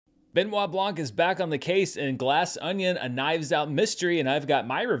Benoit Blanc is back on the case in Glass Onion, a Knives Out mystery, and I've got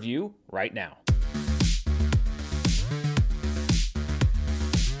my review right now.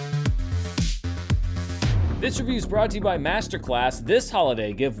 This review is brought to you by Masterclass. This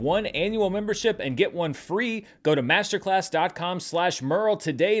holiday, give one annual membership and get one free. Go to masterclass.com/Merle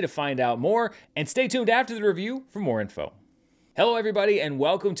today to find out more, and stay tuned after the review for more info. Hello everybody, and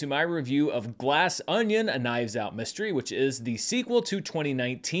welcome to my review of Glass Onion, a Knives Out mystery, which is the sequel to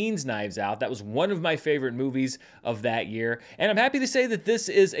 2019's Knives Out. That was one of my favorite movies of that year, and I'm happy to say that this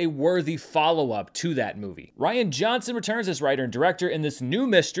is a worthy follow-up to that movie. Rian Johnson returns as writer and director in this new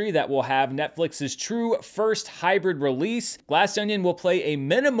mystery that will have Netflix's true first hybrid release. Glass Onion will play a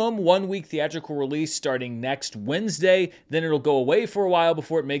minimum one-week theatrical release starting next Wednesday, then it'll go away for a while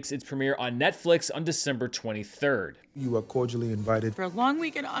before it makes its premiere on Netflix on December 23rd. You are cordially invited for a long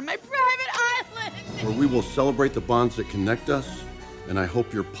weekend on my private island, where we will celebrate the bonds that connect us, and I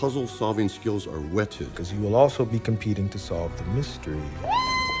hope your puzzle-solving skills are whetted. because you will also be competing to solve the mystery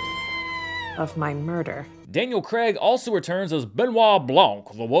of my murder. Daniel Craig also returns as Benoit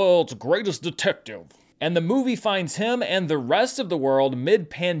Blanc, the world's greatest detective. And the movie finds him and the rest of the world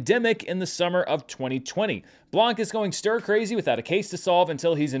mid-pandemic in the summer of 2020. Blanc is going stir-crazy without a case to solve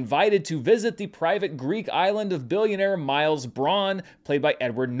until he's invited to visit the private Greek island of billionaire Miles Braun, played by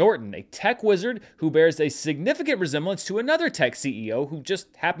Edward Norton, a tech wizard who bears a significant resemblance to another tech CEO who just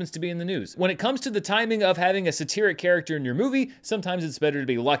happens to be in the news. When it comes to the timing of having a satiric character in your movie, sometimes it's better to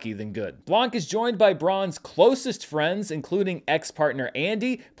be lucky than good. Blanc is joined by Braun's closest friends, including ex-partner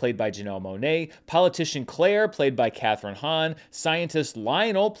Andy, played by Janelle Monáe, politician Claire, played by Kathryn Hahn, scientist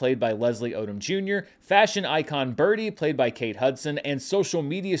Lionel, played by Leslie Odom Jr., fashion icon Birdie, played by Kate Hudson, and social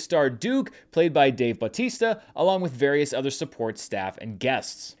media star Duke, played by Dave Bautista, along with various other support staff and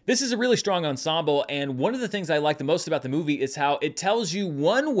guests. This is a really strong ensemble, and one of the things I like the most about the movie is how it tells you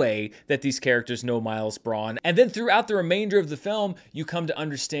one way that these characters know Miles Braun, and then throughout the remainder of the film, you come to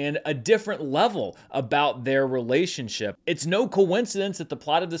understand a different level about their relationship. It's no coincidence that the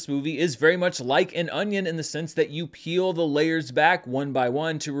plot of this movie is very much like an onion in the sense that you peel the layers back one by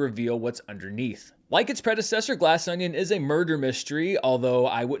one to reveal what's underneath. Like its predecessor, Glass Onion is a murder mystery, although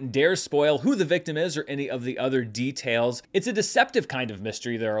I wouldn't dare spoil who the victim is or any of the other details. It's a deceptive kind of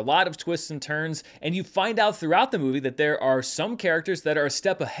mystery. There are a lot of twists and turns, and you find out throughout the movie that there are some characters that are a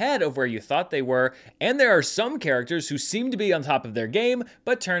step ahead of where you thought they were, and there are some characters who seem to be on top of their game,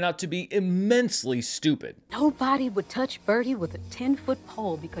 but turn out to be immensely stupid. Nobody would touch Birdie with a 10-foot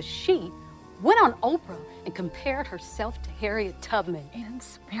pole because she went on Oprah and compared herself to Harriet Tubman. In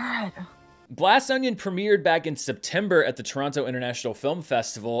spirit. Glass Onion premiered back in September at the Toronto International Film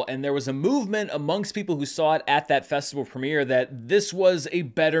Festival, and there was a movement amongst people who saw it at that festival premiere that this was a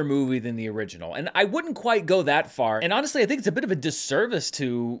better movie than the original. And I wouldn't quite go that far. And honestly, I think it's a bit of a disservice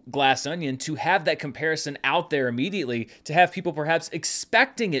to Glass Onion to have that comparison out there immediately, to have people perhaps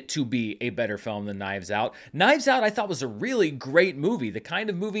expecting it to be a better film than Knives Out. Knives Out, I thought, was a really great movie, the kind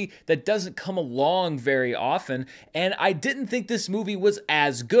of movie that doesn't come along very often. And I didn't think this movie was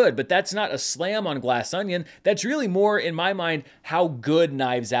as good, but that's not a slam on Glass Onion. That's really more, in my mind, how good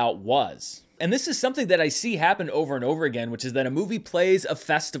Knives Out was. And this is something that I see happen over and over again, which is that a movie plays a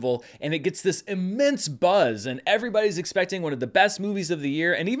festival and it gets this immense buzz and everybody's expecting one of the best movies of the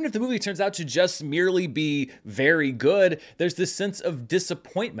year. And even if the movie turns out to just merely be very good, there's this sense of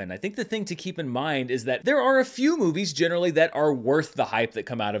disappointment. I think the thing to keep in mind is that there are a few movies generally that are worth the hype that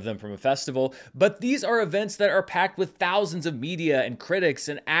come out of them from a festival, but these are events that are packed with thousands of media and critics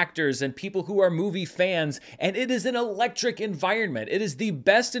and actors and people who are movie fans, and it is an electric environment. It is the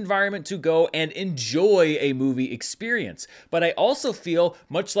best environment to go and enjoy a movie experience. But I also feel,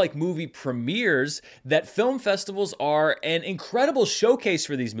 much like movie premieres, that film festivals are an incredible showcase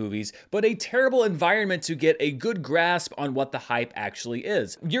for these movies, but a terrible environment to get a good grasp on what the hype actually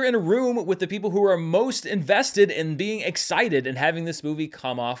is. You're in a room with the people who are most invested in being excited and having this movie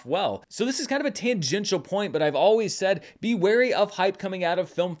come off well. So this is kind of a tangential point, but I've always said, be wary of hype coming out of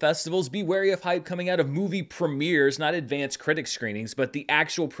film festivals, be wary of hype coming out of movie premieres, not advanced critic screenings, but the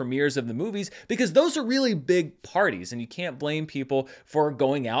actual premieres of the movies, because those are really big parties and you can't blame people for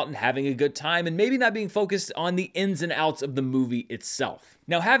going out and having a good time and maybe not being focused on the ins and outs of the movie itself.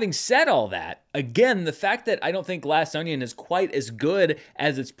 Now, having said all that, again, the fact that I don't think Glass Onion is quite as good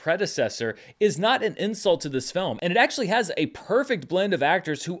as its predecessor is not an insult to this film, and it actually has a perfect blend of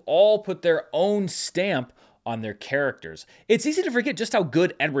actors who all put their own stamp on their characters. It's easy to forget just how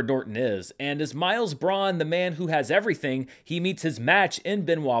good Edward Norton is, and as Miles Braun, the man who has everything, he meets his match in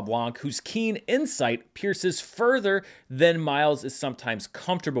Benoit Blanc, whose keen insight pierces further than Miles is sometimes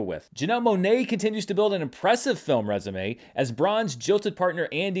comfortable with. Janelle Monáe continues to build an impressive film resume. As Braun's jilted partner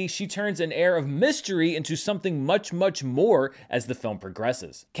Andy, she turns an air of mystery into something much, much more as the film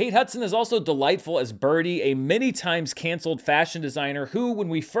progresses. Kate Hudson is also delightful as Birdie, a many times canceled fashion designer who, when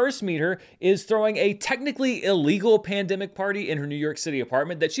we first meet her, is throwing a technically illegal pandemic party in her New York City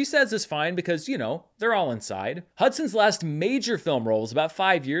apartment that she says is fine because, you know, they're all inside. Hudson's last major film role was about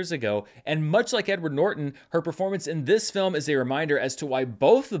 5 years ago, and much like Edward Norton, her performance in this film is a reminder as to why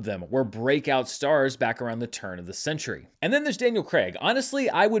both of them were breakout stars back around the turn of the century. And then there's Daniel Craig. Honestly,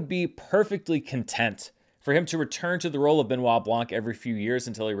 I would be perfectly content for him to return to the role of Benoit Blanc every few years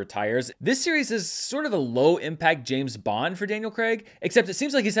until he retires. This series is sort of a low-impact James Bond for Daniel Craig, except it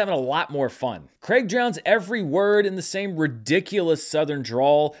seems like he's having a lot more fun. Craig drowns every word in the same ridiculous southern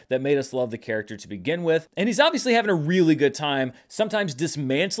drawl that made us love the character to begin with, and he's obviously having a really good time, sometimes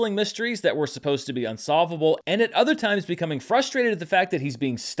dismantling mysteries that were supposed to be unsolvable, and at other times becoming frustrated at the fact that he's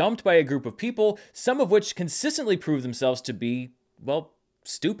being stumped by a group of people, some of which consistently prove themselves to be, well,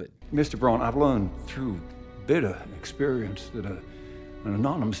 stupid. Mr. Braun, I've learned through bitter experience that an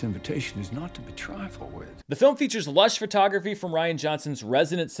anonymous invitation is not to be trifled with. The film features lush photography from Rian Johnson's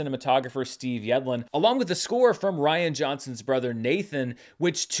resident cinematographer, Steve Yedlin, along with a score from Rian Johnson's brother, Nathan,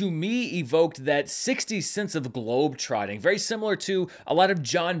 which to me evoked that 60s sense of globe-trotting, very similar to a lot of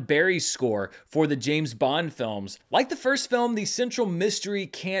John Barry's score for the James Bond films. Like the first film, the central mystery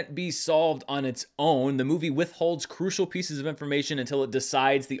can't be solved on its own. The movie withholds crucial pieces of information until it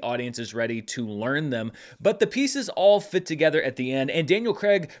decides the audience is ready to learn them, but the pieces all fit together at the end, and Daniel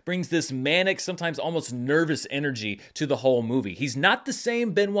Craig brings this manic, sometimes almost nervous energy to the whole movie. He's not the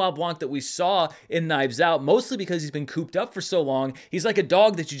same Benoit Blanc that we saw in Knives Out, mostly because he's been cooped up for so long. He's like a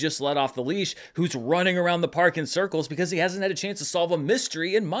dog that you just let off the leash who's running around the park in circles because he hasn't had a chance to solve a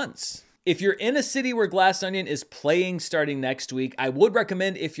mystery in months. If you're in a city where Glass Onion is playing starting next week, I would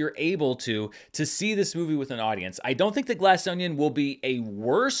recommend, if you're able to see this movie with an audience. I don't think that Glass Onion will be a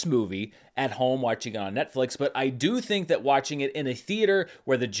worse movie at home watching it on Netflix, but I do think that watching it in a theater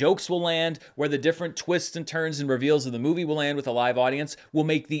where the jokes will land, where the different twists and turns and reveals of the movie will land with a live audience, will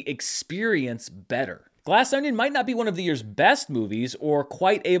make the experience better. Glass Onion might not be one of the year's best movies or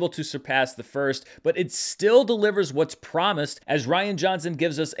quite able to surpass the first, but it still delivers what's promised as Rian Johnson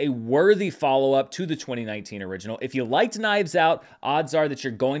gives us a worthy follow-up to the 2019 original. If you liked Knives Out, odds are that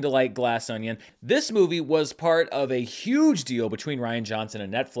you're going to like Glass Onion. This movie was part of a huge deal between Rian Johnson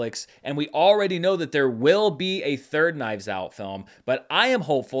and Netflix, and we already know that there will be a third Knives Out film, but I am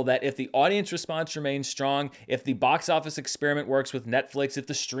hopeful that if the audience response remains strong, if the box office experiment works with Netflix, if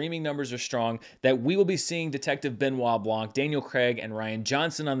the streaming numbers are strong, that we will be seeing Detective Benoit Blanc, Daniel Craig, and Rian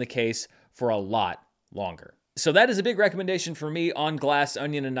Johnson on the case for a lot longer. So that is a big recommendation for me on Glass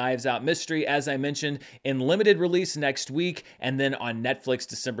Onion and Knives Out Mystery, as I mentioned, in limited release next week and then on Netflix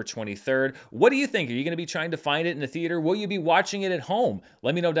December 23rd. What do you think? Are you going to be trying to find it in a theater? Will you be watching it at home?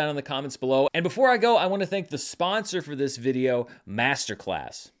 Let me know down in the comments below. And before I go, I want to thank the sponsor for this video,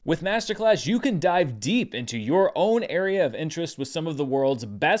 Masterclass. With Masterclass, you can dive deep into your own area of interest with some of the world's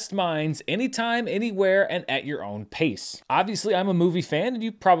best minds anytime, anywhere, and at your own pace. Obviously, I'm a movie fan, and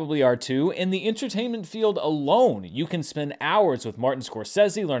you probably are too. In the entertainment field alone, you can spend hours with Martin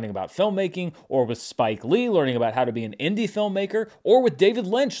Scorsese learning about filmmaking, or with Spike Lee learning about how to be an indie filmmaker, or with David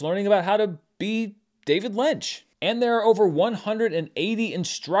Lynch learning about how to be David Lynch. And there are over 180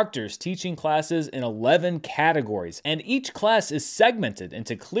 instructors teaching classes in 11 categories, and each class is segmented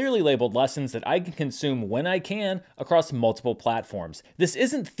into clearly labeled lessons that I can consume when I can across multiple platforms. This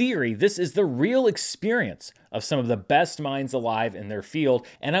isn't theory, this is the real experience of some of the best minds alive in their field,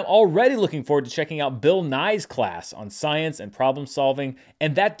 and I'm already looking forward to checking out Bill Nye's class on science and problem solving,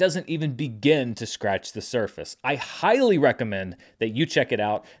 and that doesn't even begin to scratch the surface. I highly recommend that you check it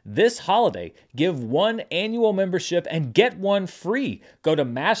out this holiday. Give one annual membership and get one free. Go to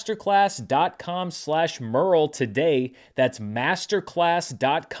masterclass.com/Murrell today. That's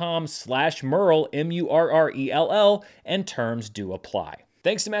masterclass.com/Murrell, M-U-R-R-E-L-L, and terms do apply.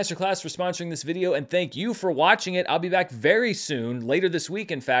 Thanks to Masterclass for sponsoring this video, and thank you for watching it. I'll be back very soon, later this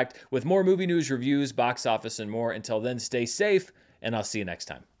week in fact, with more movie news, reviews, box office, and more. Until then, stay safe, and I'll see you next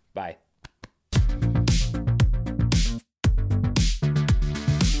time. Bye.